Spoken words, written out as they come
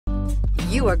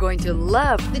You are going to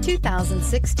love the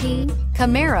 2016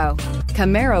 Camaro.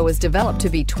 Camaro was developed to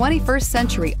be 21st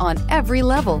century on every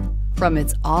level, from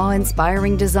its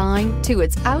awe-inspiring design to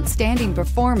its outstanding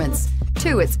performance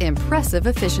to its impressive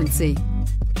efficiency.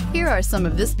 Here are some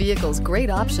of this vehicle's great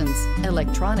options: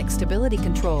 electronic stability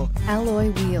control,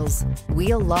 alloy wheels,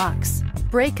 wheel locks,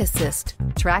 brake assist,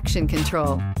 traction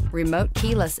control, remote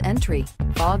keyless entry,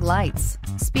 fog lights,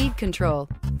 speed control,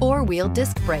 four-wheel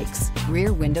disc brakes,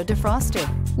 rear window defroster.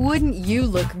 Wouldn't you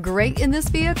look great in this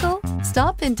vehicle?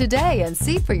 Stop in today and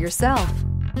see for yourself.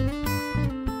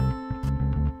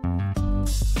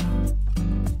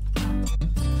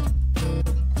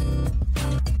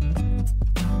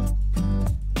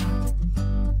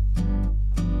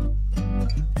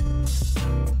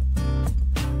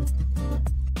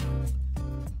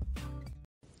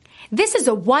 This is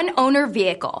a one-owner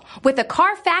vehicle with a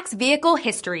Carfax Vehicle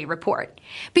History Report.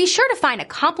 Be sure to find a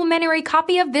complimentary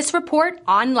copy of this report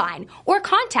online or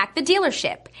contact the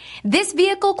dealership. This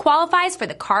vehicle qualifies for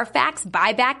the Carfax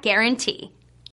Buyback Guarantee.